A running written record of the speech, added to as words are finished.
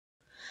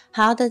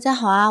好，大家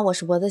好啊，我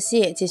是脖子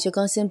细，继续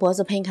更新脖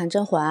子陪你看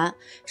甄嬛。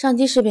上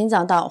期视频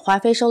讲到，华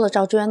妃收了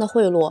赵知远的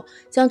贿赂，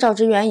将赵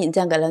知远引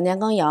荐给了年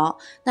羹尧。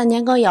那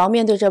年羹尧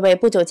面对这位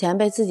不久前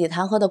被自己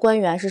弹劾的官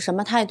员是什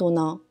么态度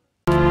呢？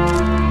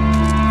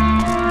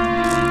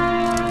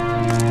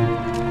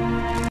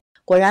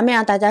果然没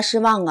让大家失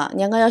望啊！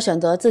年羹尧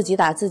选择自己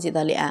打自己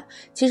的脸。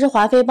其实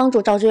华妃帮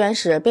助赵知远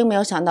时，并没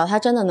有想到他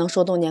真的能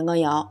说动年羹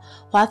尧。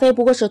华妃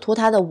不过是图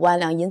他的5万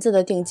两银子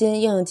的定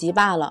金应急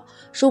罢了。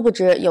殊不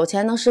知有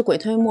钱能使鬼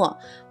推磨。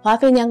华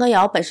妃年羹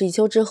尧本是一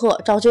丘之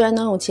貉，赵知远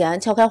能用钱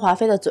撬开华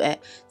妃的嘴，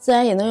自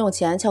然也能用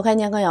钱撬开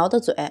年羹尧的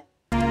嘴。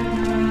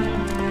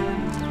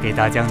给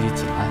大将军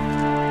请安。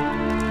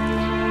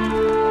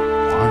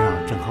皇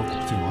上正和果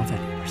郡王在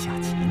里边下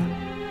棋呢。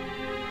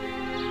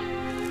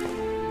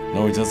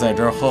那我就在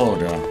这儿候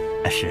着。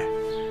是，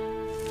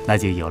那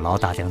就有劳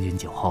大将军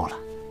久候了。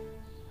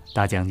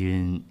大将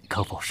军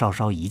可否稍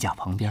稍移驾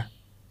旁边？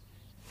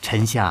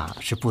臣下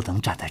是不能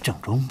站在正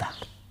中的。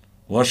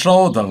我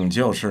稍等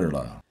就是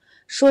了。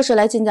说是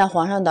来觐见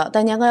皇上的，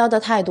但年羹尧的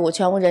态度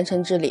全无人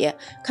臣之礼，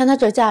看他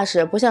这架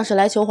势，不像是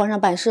来求皇上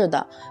办事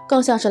的，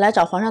更像是来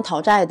找皇上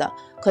讨债的。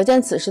可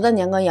见此时的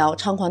年羹尧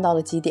猖狂到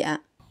了极点。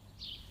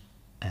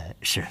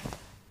是。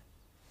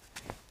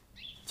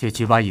去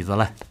取把椅子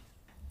来。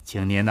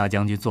请年大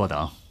将军坐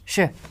等。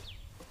是。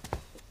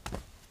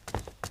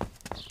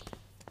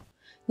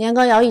年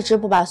羹尧一直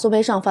不把苏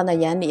培盛放在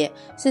眼里，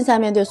现在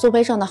面对苏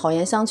培盛的好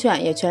言相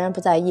劝，也全然不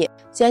在意。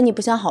既然你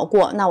不想好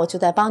过，那我就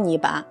再帮你一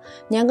把。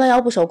年羹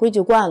尧不守规矩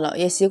惯了，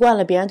也习惯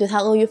了别人对他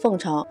阿谀奉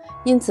承，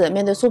因此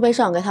面对苏培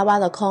盛给他挖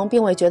的坑，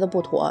并未觉得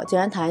不妥，竟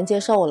然坦然接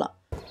受了。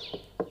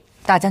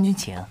大将军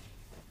请。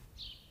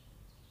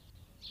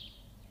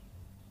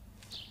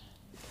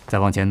再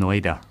往前挪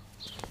一点。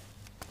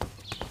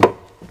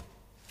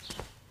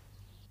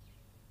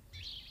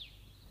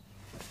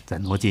再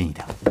挪近一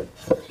点。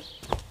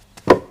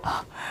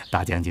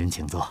大将军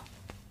请坐。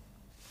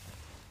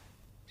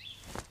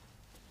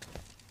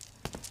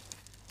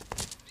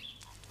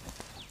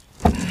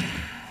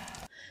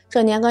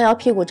这年羹尧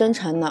屁股真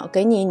沉呢，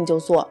给你就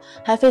坐，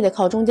还非得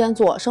靠中间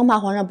坐，生怕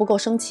皇上不够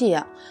生气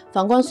呀。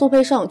反观苏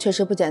培盛确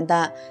实不简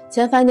单，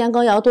前番年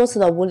羹尧多次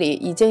的无礼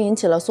已经引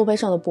起了苏培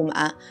盛的不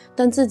满，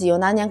但自己又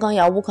拿年羹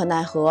尧无可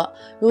奈何。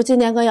如今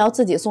年羹尧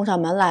自己送上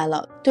门来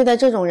了，对待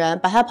这种人，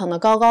把他捧得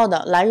高高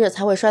的，来日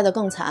才会摔得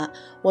更惨。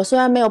我虽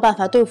然没有办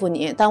法对付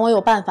你，但我有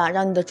办法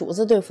让你的主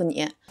子对付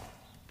你。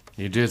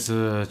你这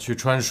次去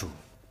川蜀，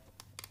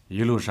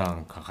一路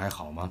上可还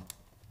好吗？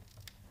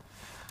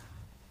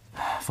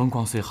风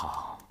光虽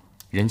好，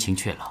人情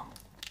却冷。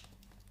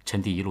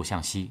臣弟一路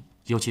向西，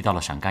尤其到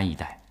了陕甘一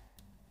带，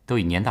都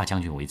以年大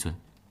将军为尊，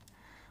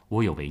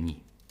无有违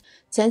逆。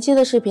前期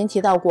的视频提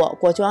到过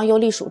果郡王游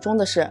历蜀中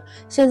的事，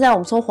现在我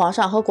们从皇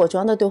上和果郡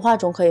王的对话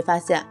中可以发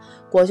现，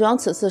果郡王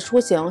此次出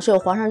行是有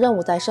皇上任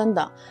务在身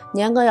的。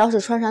年羹尧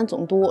是川陕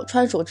总督，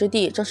川蜀之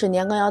地正是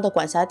年羹尧的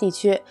管辖地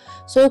区，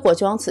所以果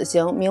郡王此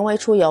行名为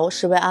出游，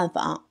实为暗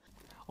访。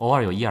偶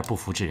尔有一二不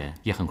服之人，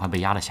也很快被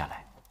压了下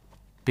来，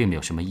并没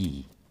有什么意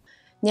义。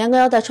年羹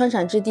尧在川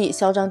陕之地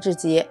嚣张至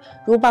极，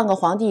如半个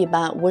皇帝一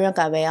般，无人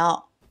敢为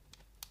傲。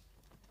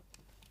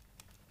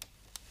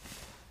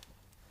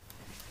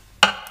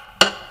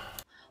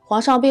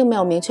皇上并没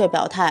有明确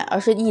表态，而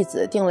是义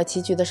子定了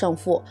棋局的胜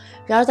负。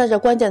然而在这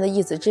关键的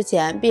义子之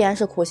前，必然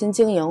是苦心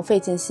经营，费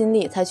尽心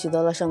力才取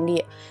得了胜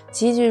利。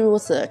棋局如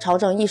此，朝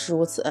政亦是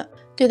如此。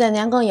对待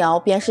年羹尧，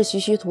便是徐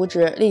徐图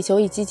之，力求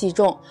一击即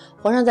中。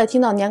皇上在听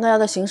到年羹尧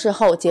的行事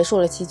后，结束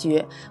了棋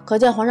局。可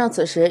见皇上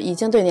此时已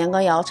经对年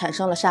羹尧产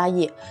生了杀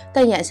意。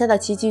但眼下的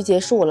棋局结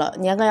束了，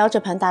年羹尧这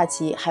盘大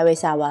棋还未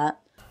下完。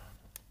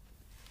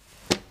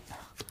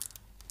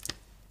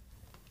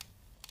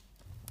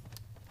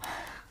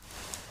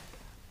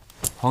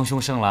皇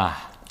兄胜了。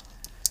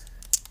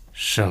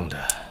胜的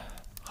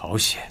好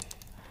险。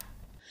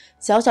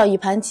小小一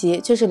盘棋，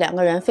却是两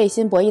个人费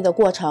心博弈的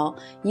过程，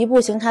一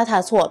步行差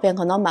踏错，便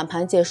可能满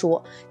盘皆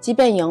输。即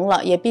便赢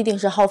了，也必定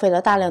是耗费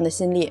了大量的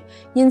心力。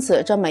因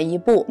此，这每一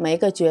步、每一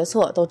个决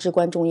策都至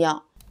关重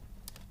要。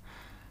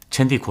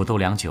臣弟苦斗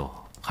良久，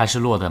还是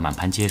落得满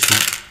盘皆输。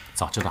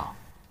早知道，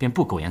便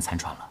不苟延残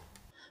喘了。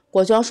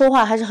果郡王说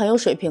话还是很有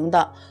水平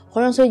的。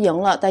皇上虽赢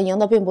了，但赢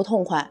得并不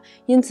痛快。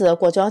因此，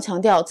果郡王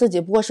强调自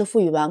己不过是负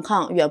隅顽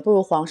抗，远不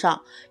如皇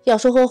上。要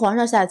说和皇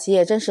上下棋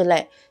也真是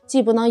累，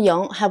既不能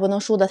赢，还不能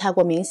输得太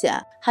过明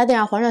显，还得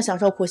让皇上享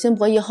受苦心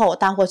博弈后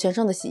大获全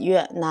胜的喜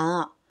悦，难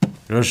啊！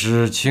若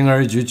是轻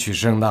而易举取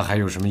胜，那还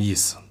有什么意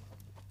思？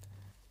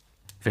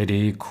非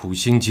得苦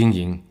心经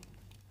营，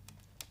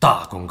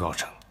大功告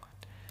成，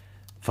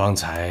方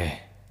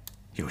才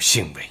有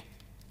兴味。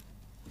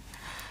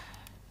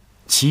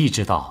棋艺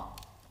之道，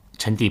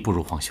臣弟不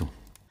如皇兄。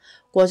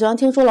果郡王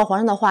听出了皇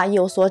上的话，意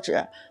有所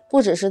指，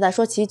不只是在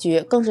说棋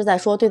局，更是在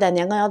说对待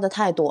年羹尧的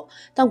态度。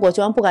但果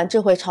郡王不敢智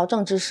慧朝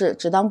政之事，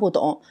只当不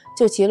懂，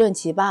就棋论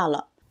棋罢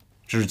了。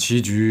治棋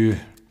局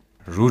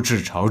如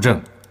治朝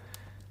政，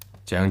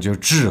讲究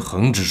制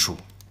衡之术。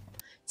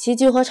棋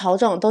局和朝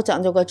政都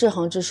讲究个制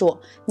衡之术，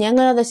年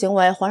羹尧的行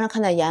为皇上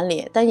看在眼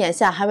里，但眼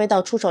下还未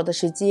到出手的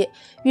时机，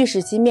欲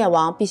使其灭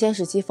亡，必先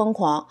使其疯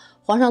狂。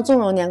皇上纵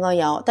容年羹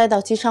尧，待到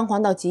其猖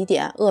狂到极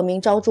点，恶名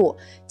昭著，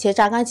且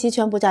榨干其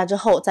全部价之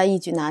后，再一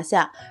举拿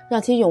下，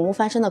让其永无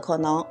翻身的可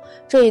能。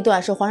这一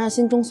段是皇上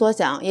心中所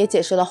想，也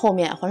解释了后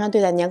面皇上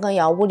对待年羹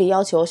尧无理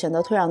要求选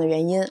择退让的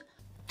原因。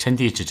臣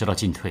弟只知道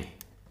进退，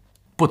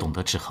不懂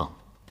得制衡，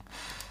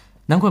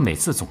难怪每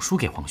次总输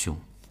给皇兄。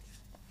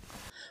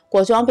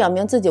果郡王表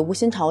明自己无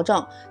心朝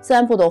政，自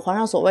然不懂皇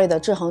上所谓的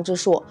制衡之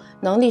术，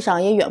能力上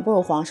也远不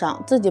如皇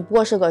上，自己不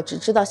过是个只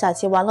知道下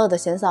棋玩乐的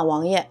闲散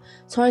王爷，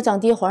从而降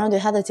低皇上对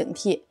他的警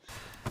惕。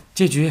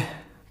这局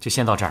就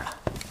先到这儿了，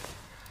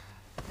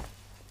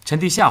臣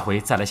弟下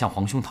回再来向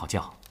皇兄讨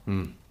教。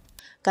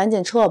赶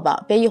紧撤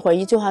吧，别一会儿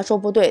一句话说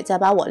不对，再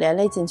把我连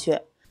累进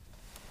去。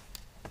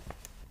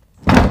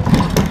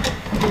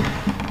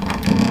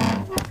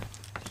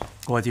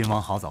郭郡王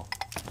好走。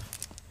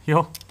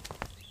哟，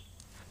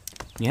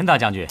年大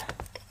将军，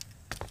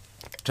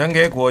臣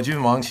给果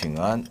郡王请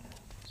安。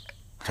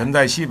臣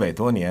在西北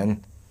多年，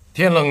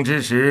天冷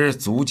之时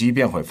足疾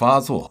便会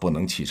发作，不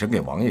能起身给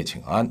王爷请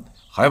安，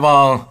还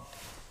望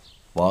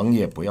王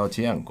爷不要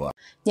见怪。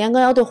年羹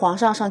尧对皇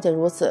上尚且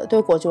如此，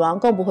对果郡王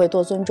更不会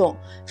多尊重。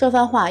这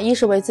番话一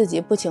是为自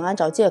己不请安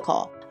找借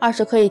口，二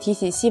是刻意提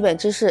起西北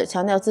之事，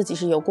强调自己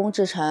是有功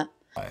之臣。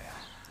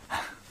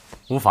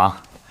无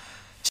妨。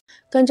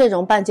跟这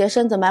种半截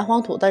身子埋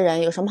黄土的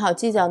人有什么好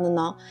计较的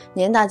呢？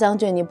年大将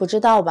军，你不知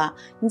道吧？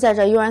你在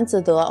这悠然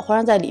自得，皇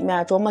上在里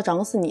面琢磨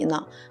整死你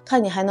呢，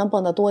看你还能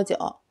蹦得多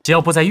久。只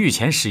要不在御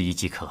前失仪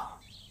即可。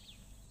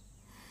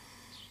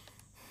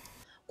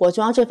果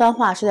郡王这番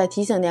话是在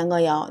提醒年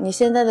羹尧，你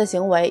现在的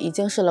行为已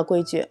经失了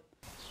规矩。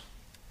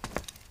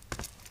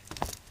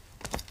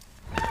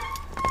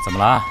怎么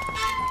了？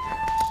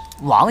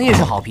王爷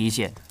是好脾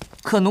气，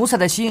可奴才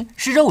的心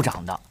是肉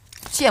长的，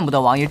见不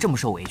得王爷这么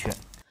受委屈。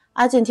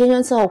阿进贴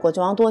身伺候果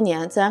郡王多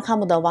年，自然看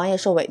不得王爷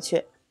受委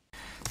屈。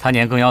他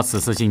年羹尧此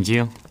次进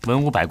京，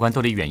文武百官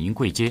都得远迎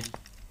贵接，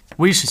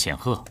威势显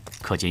赫，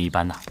可见一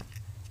斑呐。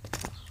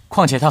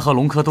况且他和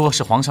隆科多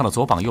是皇上的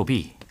左膀右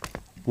臂，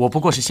我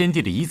不过是先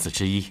帝的遗子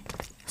之一，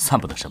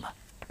算不得什么。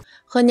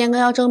和年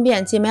羹尧争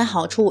辩既没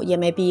好处也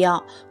没必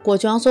要。果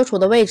郡王所处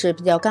的位置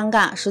比较尴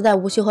尬，实在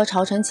无需和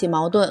朝臣起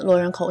矛盾，落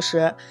人口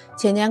实。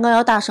且年羹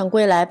尧大胜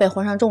归来，被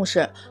皇上重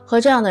视，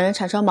和这样的人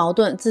产生矛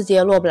盾，自己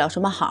也落不了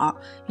什么好。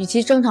与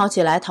其争吵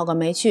起来讨个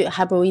没趣，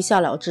还不如一笑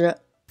了之。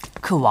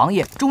可王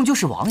爷终究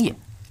是王爷，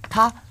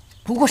他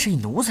不过是一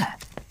奴才。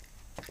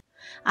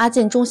阿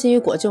进忠心于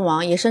果郡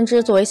王，也深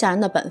知作为下人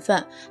的本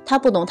分。他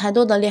不懂太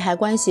多的利害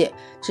关系，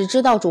只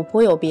知道主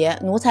仆有别，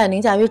奴才凌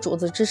驾于主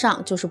子之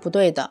上就是不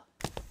对的。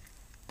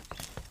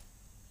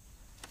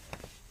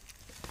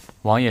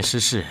王爷失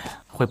势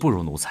会不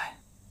如奴才，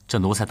这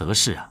奴才得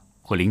势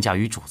会凌驾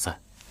于主子。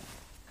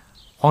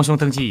皇兄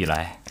登基以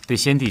来，对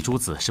先帝诸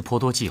子是颇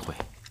多忌讳，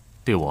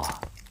对我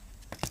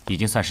已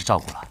经算是照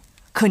顾了。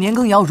可年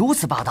羹尧如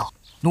此霸道，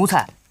奴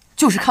才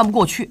就是看不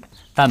过去。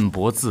淡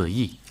泊自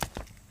抑，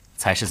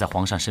才是在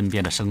皇上身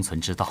边的生存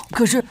之道。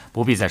可是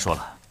不必再说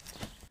了。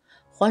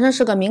皇上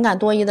是个敏感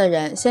多疑的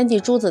人，先帝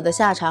诸子的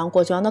下场，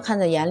果郡王都看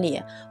在眼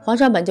里。皇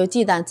上本就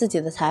忌惮自己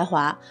的才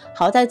华，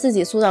好在自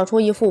己塑造出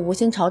一副无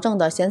心朝政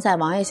的闲散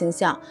王爷形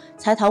象，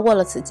才逃过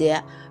了此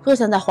劫。若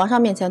想在皇上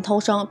面前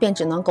偷生，便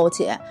只能苟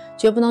且，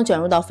绝不能卷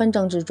入到纷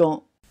争之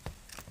中。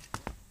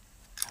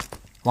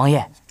王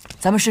爷，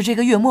咱们是这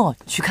个月末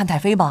去看太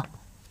妃吗？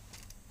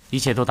一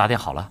切都打点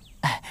好了。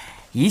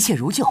一切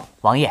如旧，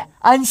王爷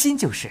安心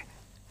就是。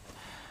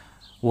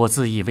我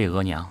自缢为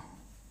额娘，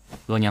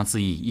额娘自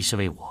缢亦是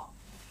为我。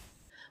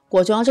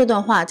果郡王这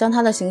段话将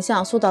他的形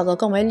象塑造得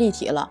更为立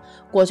体了。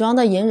果郡王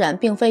的隐忍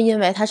并非因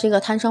为他是一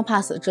个贪生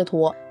怕死之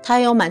徒，他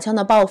也有满腔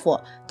的抱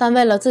负，但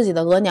为了自己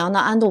的额娘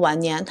的安度晚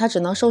年，他只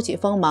能收起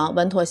锋芒，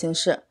稳妥行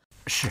事。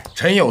是，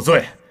臣有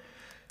罪，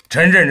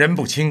臣认人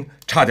不清，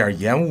差点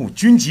延误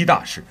军机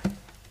大事，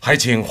还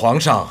请皇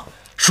上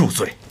恕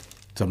罪。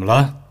怎么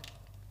了？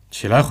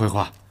起来回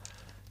话。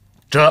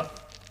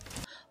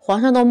皇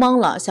上都懵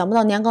了，想不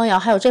到年羹尧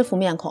还有这副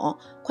面孔。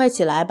快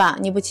起来吧，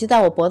你不骑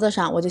在我脖子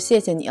上，我就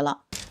谢谢你了。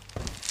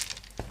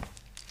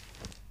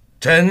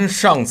臣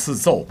上次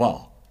奏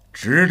报，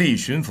直隶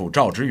巡抚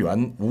赵知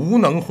远无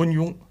能昏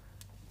庸，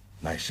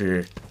乃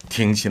是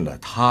听信了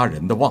他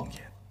人的妄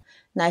言，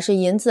乃是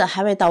银子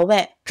还未到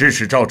位，致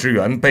使赵知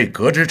远被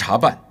革职查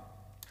办。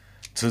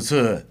此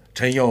次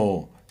臣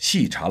又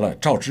细查了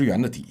赵知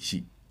远的底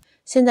细，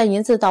现在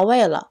银子到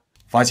位了，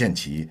发现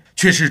其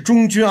却是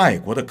忠君爱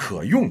国的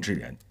可用之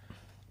人。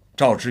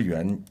赵知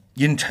远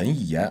因臣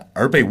一言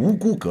而被无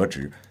辜革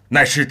职，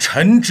乃是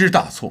臣之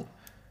大错。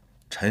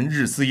臣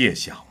日思夜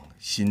想，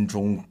心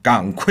中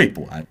感愧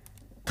不安，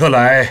特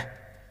来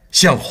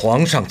向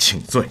皇上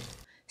请罪。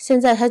现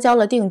在才交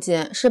了定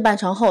金，事办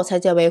成后才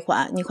结尾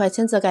款，你快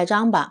签字盖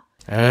章吧。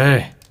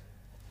哎，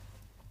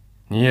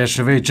你也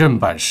是为朕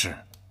办事，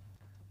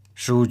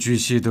事无巨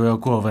细都要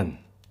过问，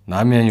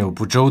难免有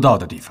不周到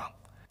的地方。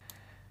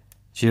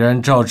既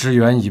然赵知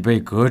远已被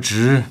革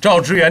职，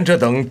赵知远这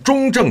等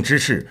忠正之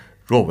士，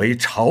若为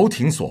朝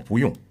廷所不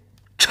用，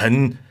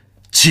臣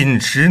寝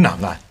食难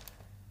安。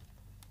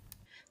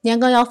年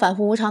羹尧反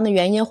复无常的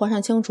原因，皇上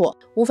清楚，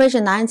无非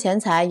是拿人钱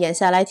财，眼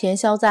下来替人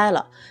消灾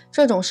了。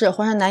这种事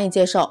皇上难以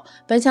接受，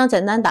本想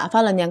简单打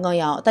发了年羹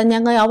尧，但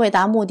年羹尧为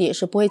达目的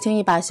是不会轻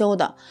易罢休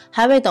的，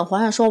还未等皇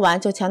上说完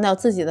就强调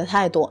自己的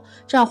态度，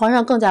这让皇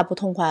上更加不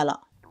痛快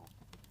了。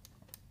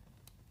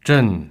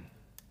朕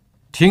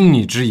听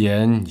你之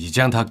言，已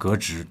将他革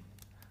职，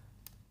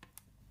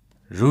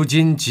如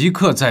今即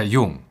刻再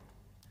用，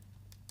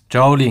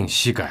诏令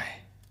悉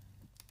改，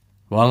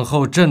往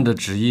后朕的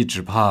旨意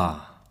只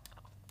怕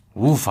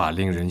无法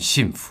令人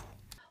信服。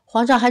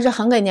皇上还是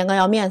很给年羹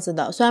尧面子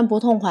的，虽然不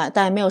痛快，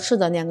但也没有斥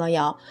责年羹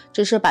尧，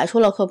只是摆出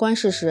了客观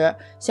事实，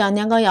想让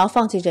年羹尧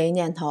放弃这一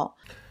念头。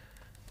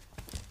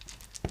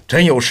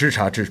臣有失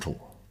察之处，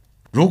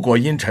如果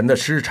因臣的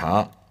失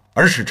察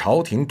而使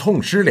朝廷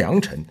痛失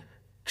良臣，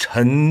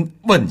臣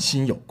问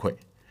心有愧。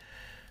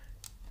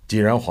既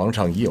然皇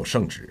上已有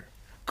圣旨，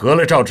革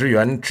了赵知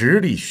远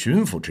直隶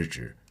巡抚之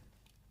职，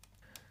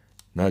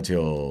那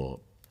就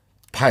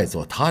派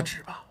做他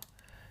职吧。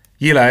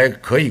一来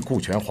可以顾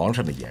全皇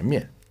上的颜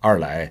面，二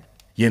来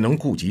也能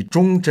顾及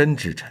忠贞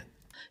之臣。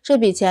这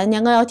笔钱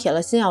年羹尧铁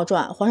了心要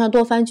赚，皇上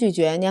多番拒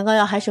绝，年羹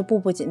尧还是步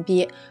步紧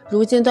逼，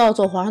如今都要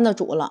做皇上的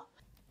主了。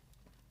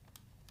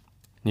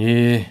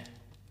你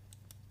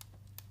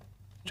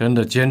真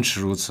的坚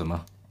持如此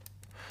吗？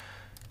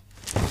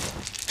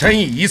臣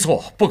已一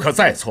错，不可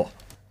再错，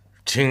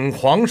请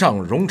皇上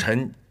容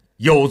臣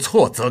有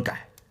错则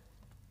改。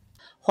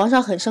皇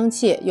上很生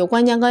气，有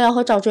关年羹尧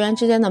和赵知远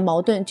之间的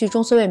矛盾，剧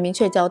中虽未明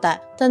确交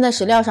代，但在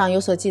史料上有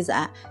所记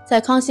载。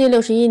在康熙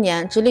61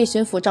年，直隶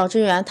巡抚赵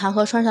知远弹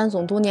劾川陕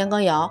总督年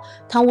羹尧，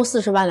贪污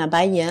40万两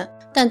白银。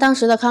但当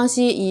时的康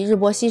熙以日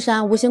薄西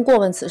山，无心过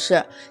问此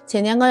事，且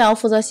年羹尧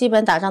负责西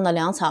本打仗的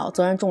粮草，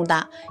责任重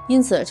大，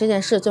因此这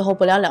件事最后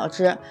不了了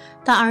之。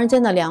但二人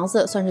间的梁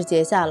子算是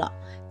结下了。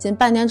仅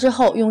半年之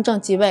后，雍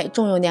正即位，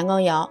重用年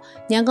羹尧，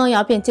年羹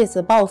尧便借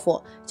此报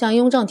复，向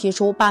雍正提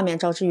出罢免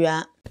赵知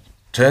远。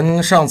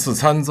臣上次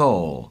参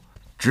奏，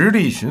直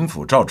隶巡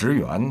抚赵知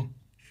远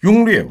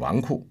庸劣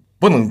纨绔，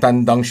不能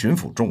担当巡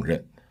抚重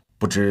任，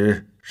不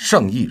知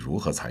圣意如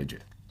何裁决？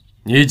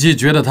你既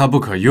觉得他不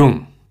可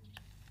用，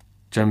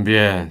朕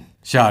便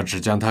下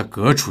旨将他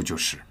革除就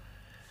是。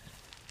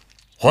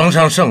皇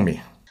上圣明。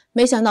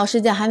没想到事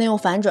件还能有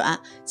反转，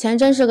钱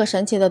真是个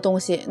神奇的东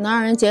西，能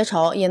让人结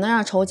仇，也能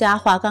让仇家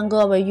化干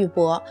戈为玉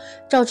帛。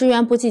赵知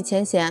远不计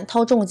前嫌，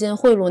掏重金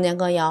贿赂年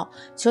羹尧，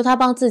求他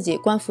帮自己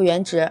官复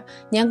原职。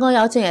年羹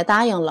尧竟也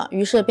答应了，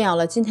于是便有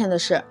了今天的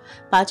事。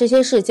把这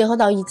些事结合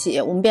到一起，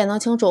我们便能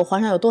清楚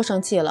皇上有多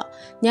生气了。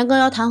年羹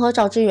尧弹劾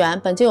赵知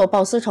远本就有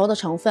报私仇的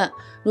成分，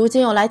如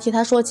今又来替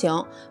他说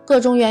情，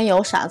各种缘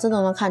由傻子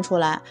都能看出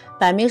来，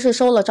摆明是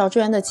收了赵知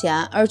远的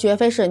钱，而绝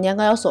非是年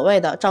羹尧所谓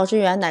的赵知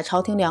远乃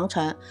朝廷良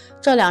臣。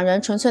这两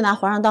人纯粹拿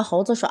皇上当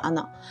猴子耍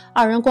呢，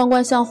二人官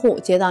官相护，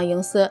结党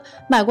营私，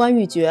卖官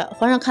鬻爵，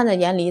皇上看在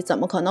眼里，怎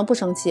么可能不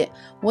生气？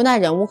无奈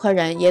忍无可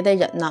忍，也得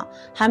忍呢，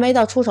还没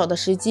到出手的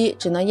时机，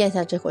只能咽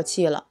下这口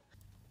气了。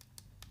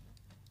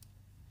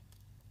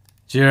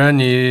既然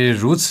你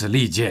如此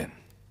力荐，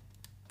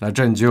那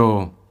朕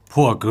就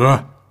破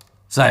格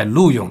再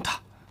录用他。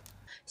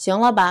行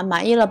了吧，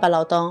满意了吧，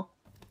老登？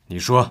你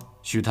说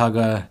许他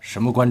个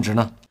什么官职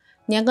呢？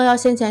年羹尧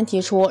先前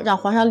提出让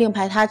皇上另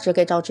派他职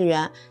给赵知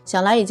远，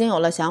想来已经有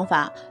了想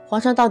法。皇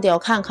上到底要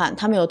看看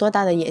他们有多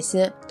大的野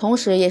心，同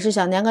时也是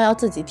想年羹尧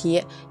自己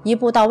提，一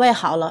步到位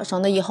好了，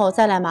省得以后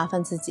再来麻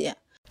烦自己。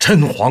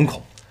臣惶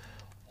恐，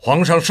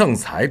皇上圣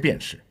裁便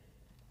是。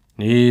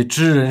你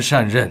知人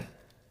善任，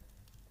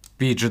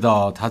必知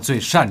道他最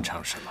擅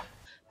长什么。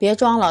别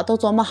装了，都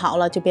琢磨好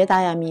了，就别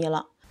打哑谜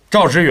了。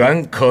赵知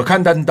远可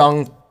堪担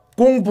当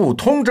工部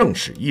通政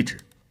使一职。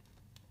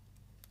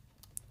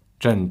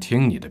朕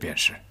听你的便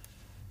是。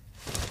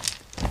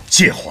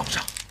谢皇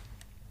上。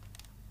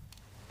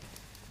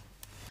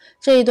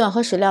这一段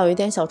和史料有一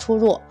点小出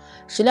入。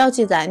史料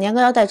记载，年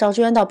羹尧带赵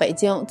知远到北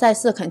京，再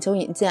次恳求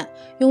引荐。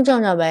雍正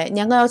认为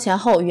年羹尧前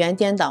后语言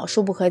颠倒，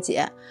疏不可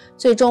解。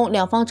最终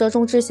两方折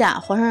中之下，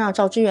皇上让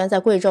赵知远在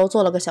贵州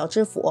做了个小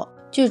知府。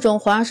剧中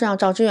皇上是让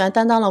赵知远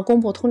担当了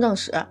工部通政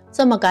使，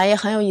这么改也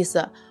很有意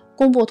思。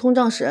工部通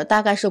政使大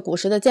概是古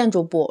时的建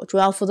筑部，主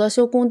要负责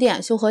修宫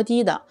殿、修河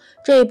堤的。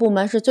这一部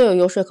门是最有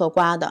油水可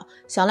刮的。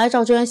想来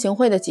赵知远行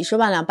贿的几10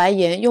万两白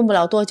银，用不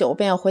了多久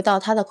便要回到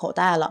他的口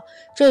袋了。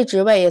这一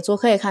职位也足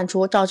可以看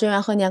出赵知远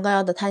和年羹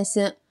尧的贪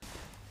心。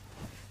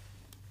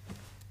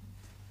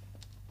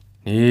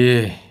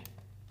你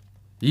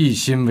一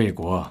心为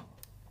国，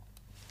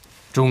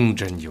忠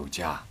贞有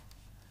加，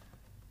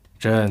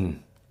朕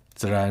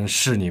自然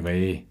视你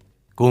为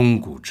肱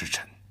骨之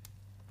臣。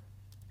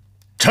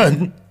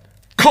臣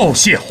叩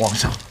谢皇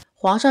上。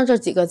皇上这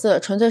几个字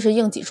纯粹是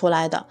硬挤出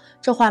来的，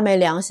这话没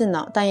良心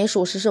呢，但也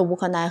属实是无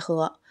可奈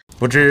何。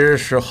不知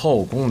是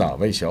后宫哪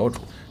位小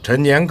主，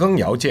臣年羹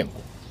尧见过。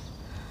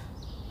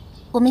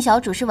我们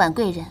小主是婉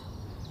贵人。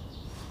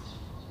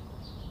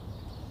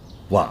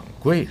婉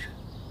贵人，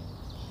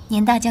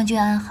年大将军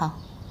安好。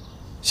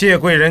谢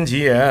贵人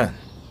吉言。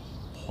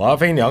华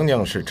妃娘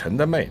娘是臣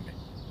的妹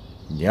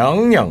妹，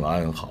娘娘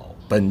安好，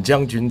本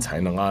将军才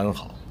能安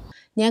好。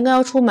年羹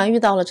尧出门遇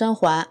到了甄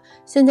嬛，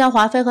先前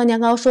华妃和年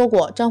羹尧说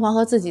过甄嬛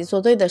和自己作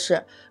对的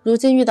事，如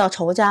今遇到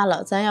仇家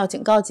了，咱要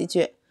警告几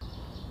句。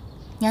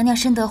娘娘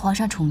深得皇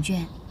上宠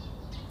眷，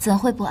怎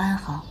会不安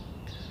好？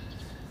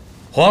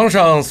皇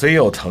上虽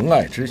有疼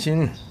爱之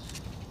心，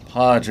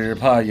只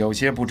怕有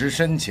些不知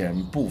深浅、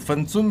不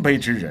分尊卑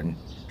之人，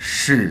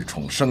恃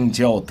宠生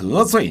骄，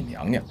得罪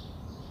娘娘。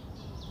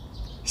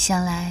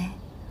想来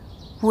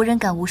无人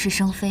敢无事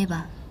生非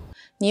吧？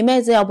你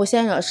妹子要不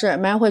先惹事，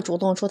没人会主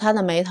动出她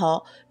的眉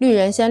头。虑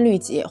人先虑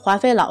己，华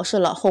妃老实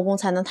了，后宫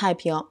才能太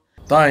平。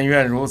但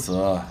愿如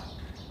此，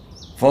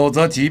否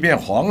则即便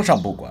皇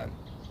上不管，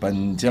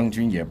本将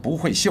军也不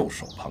会袖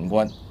手旁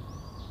观。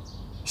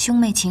兄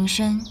妹情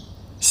深，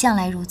向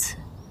来如此。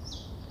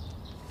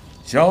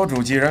小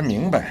主既然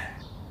明白，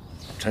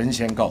臣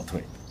先告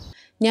退。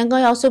年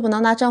羹尧虽不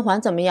能拿甄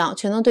嬛怎么样，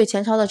却能对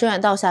前朝的周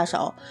远道下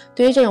手。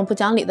对于这种不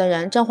讲理的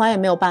人，甄嬛也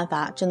没有办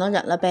法，只能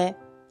忍了呗。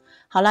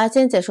好啦，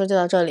今天解说就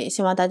到这里，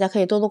希望大家可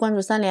以多多关注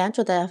三连，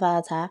祝大家发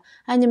大财，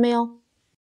爱你们哟。